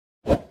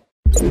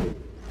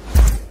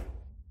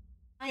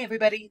Hi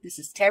everybody, this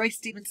is Terry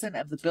Stevenson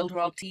of the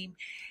Builderall team,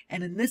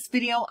 and in this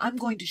video I'm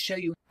going to show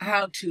you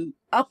how to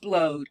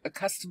upload a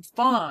custom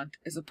font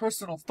as a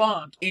personal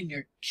font in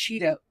your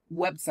Cheetah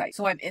website.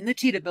 So I'm in the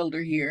Cheetah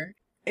Builder here.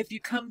 If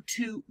you come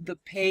to the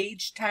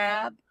Page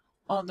tab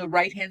on the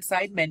right hand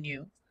side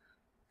menu,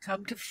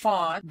 come to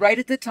Font, right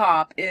at the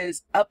top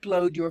is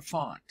Upload Your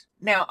Font.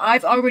 Now,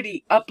 I've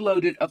already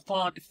uploaded a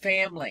font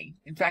family.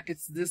 In fact,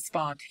 it's this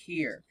font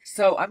here.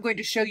 So I'm going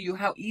to show you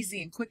how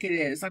easy and quick it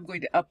is. I'm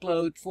going to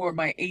upload for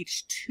my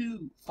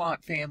H2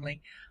 font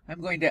family.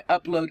 I'm going to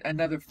upload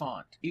another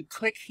font. You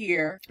click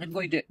here. I'm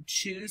going to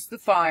choose the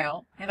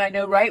file. And I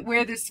know right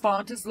where this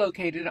font is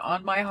located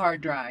on my hard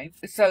drive.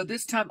 So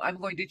this time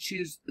I'm going to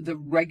choose the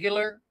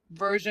regular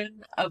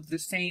version of the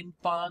same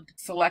font.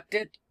 Select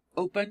it,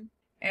 open,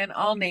 and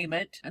I'll name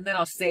it. And then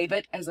I'll save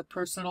it as a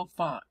personal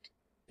font.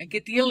 And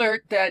get the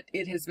alert that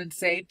it has been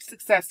saved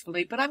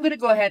successfully, but I'm going to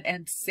go ahead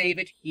and save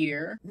it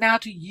here. Now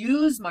to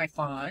use my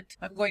font,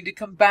 I'm going to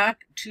come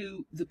back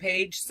to the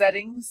page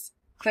settings,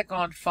 click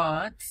on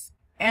fonts,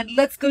 and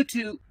let's go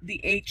to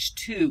the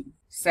H2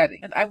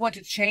 setting. And I want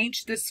to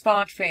change this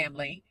font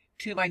family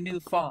to my new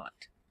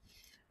font.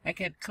 I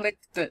can click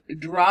the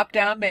drop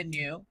down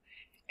menu,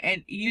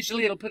 and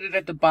usually it'll put it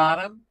at the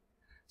bottom.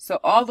 So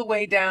all the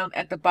way down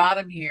at the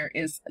bottom here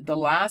is the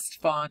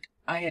last font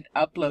I had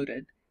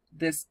uploaded,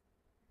 this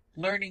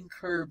Learning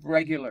Curve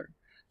Regular.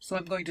 So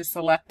I'm going to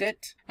select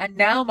it. And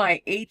now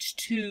my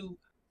H2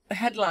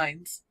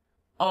 headlines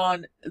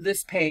on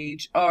this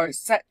page are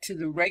set to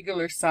the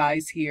regular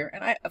size here.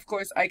 And of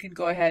course, I can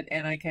go ahead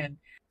and I can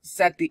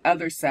set the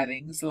other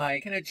settings, like I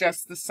can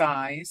adjust the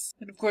size.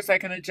 And of course, I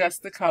can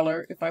adjust the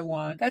color if I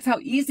want. That's how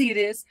easy it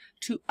is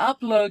to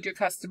upload your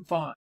custom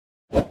font.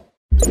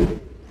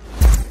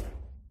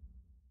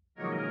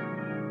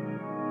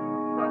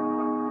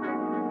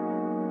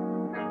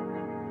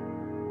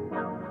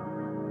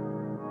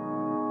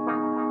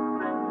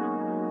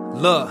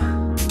 Look,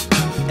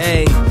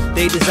 hey,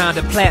 they designed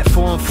a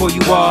platform for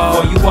you all.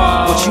 What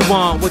you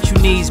want, what you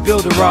need is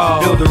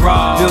Builderall. Build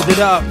it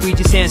up, we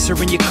just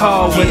answering your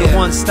call. We're the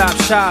one-stop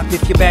shop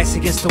if your back's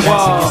against the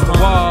wall.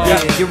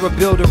 Yeah, you're a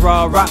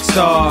Builderall rock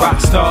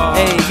star.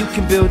 Hey, you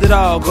can build it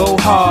all, go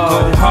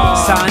hard.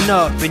 Sign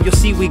up and you'll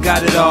see we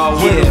got it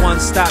all. We're the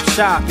one-stop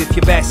shop if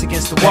your back's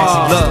against the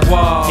wall.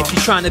 Look, if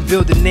you're trying to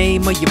build the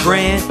name of your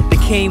brand,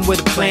 came with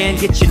a plan,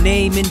 get your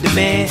name in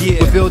demand.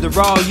 With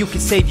Builderall, you can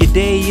save your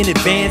day in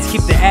advance.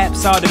 Keep the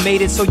apps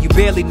automated so you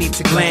barely need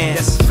to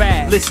glance.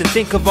 Listen,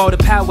 think of all the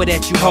power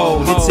that you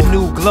hold. It's a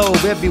new globe,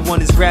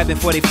 everyone is grabbing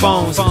for their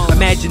phones.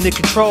 Imagine the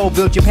control,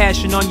 build your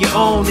passion on your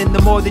own. And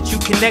the more that you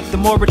connect, the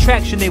more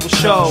attraction they will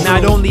show.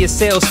 Not only a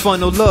sales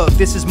funnel, look,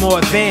 this is more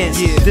advanced.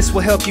 This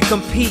will help you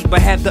compete,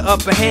 but have the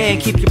upper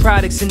hand. Keep your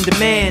products in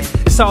demand.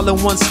 It's all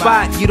in one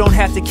spot. You don't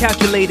have to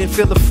calculate and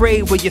feel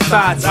afraid with your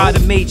thoughts.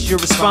 Automate your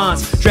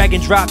response. Drag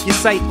and drop your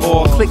site,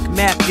 or click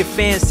map your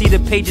fans, see the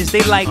pages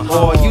they like,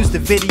 or use the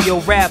video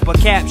wrap or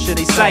capture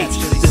their sites.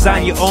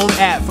 Design your own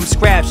app from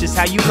scratch, just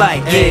how you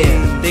like.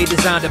 Yeah, they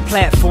designed a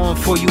platform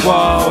for you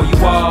all.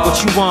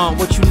 What you want,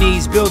 what you need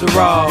is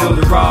Builderall.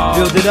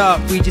 Build it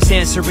up, we just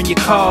answering your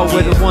call.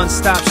 We're the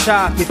one-stop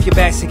shop if your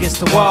back's against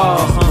the wall.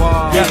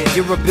 Yeah,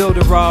 you're a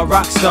Builderall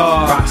rock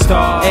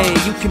star. Hey,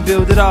 you can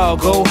build it all,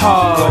 go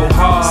hard.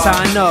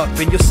 Sign up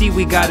and you'll see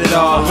we got it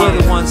all.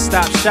 We're the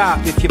one-stop shop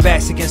if your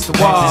back's against the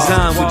wall.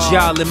 Design with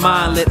y'all in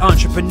mind, let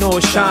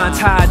entrepreneurs shine.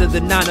 Tired of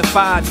the 9 to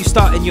 5, you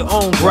starting your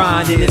own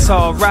grind, and it's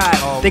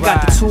alright. They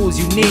got the tools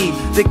you need.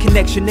 The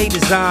connection they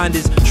designed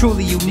is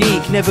truly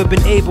unique. Never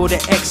been able to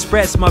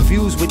express my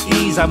views with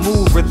ease. I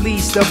move,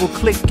 release, double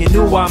click, and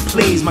knew I'm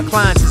pleased. My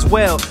clients as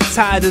well,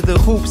 tired of the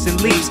hoops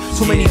and leaps.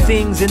 Too many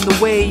things in the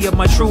way of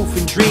my truth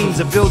and dreams.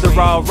 A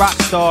Builderall rock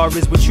star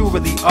is what you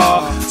really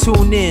are.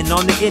 Tune in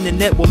on the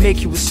internet, will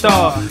make you a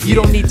star. You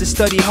don't need to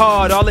study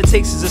hard, all it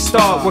takes is a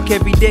start. Work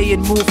every day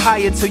and move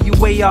higher till you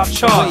way off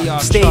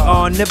chart. Stay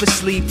on, never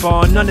sleep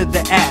on none of the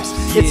apps.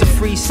 It's a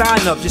free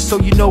sign up just so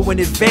you know in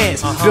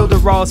advance.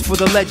 Builderall's for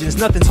the legends,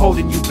 nothing's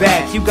holding you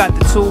back. You got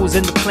the tools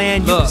and the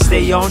plan, you can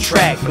stay on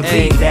track.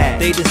 Believe that.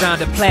 They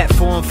designed a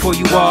platform for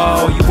you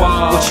all.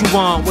 What you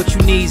want, what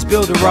you need is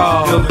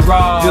Builderall.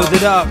 Build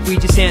it up, we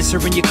just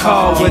answering your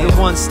call. We're the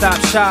one-stop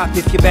shop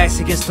if your back's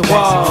against the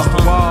wall.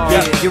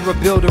 Yeah, you're a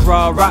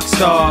Builderall rock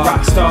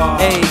star.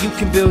 Hey, you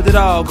can build it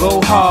all,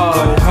 go hard.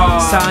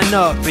 Sign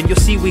up and you'll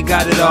see we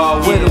got it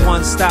all. We're the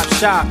one-stop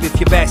shop if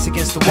your back's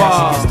against the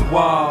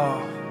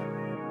wall.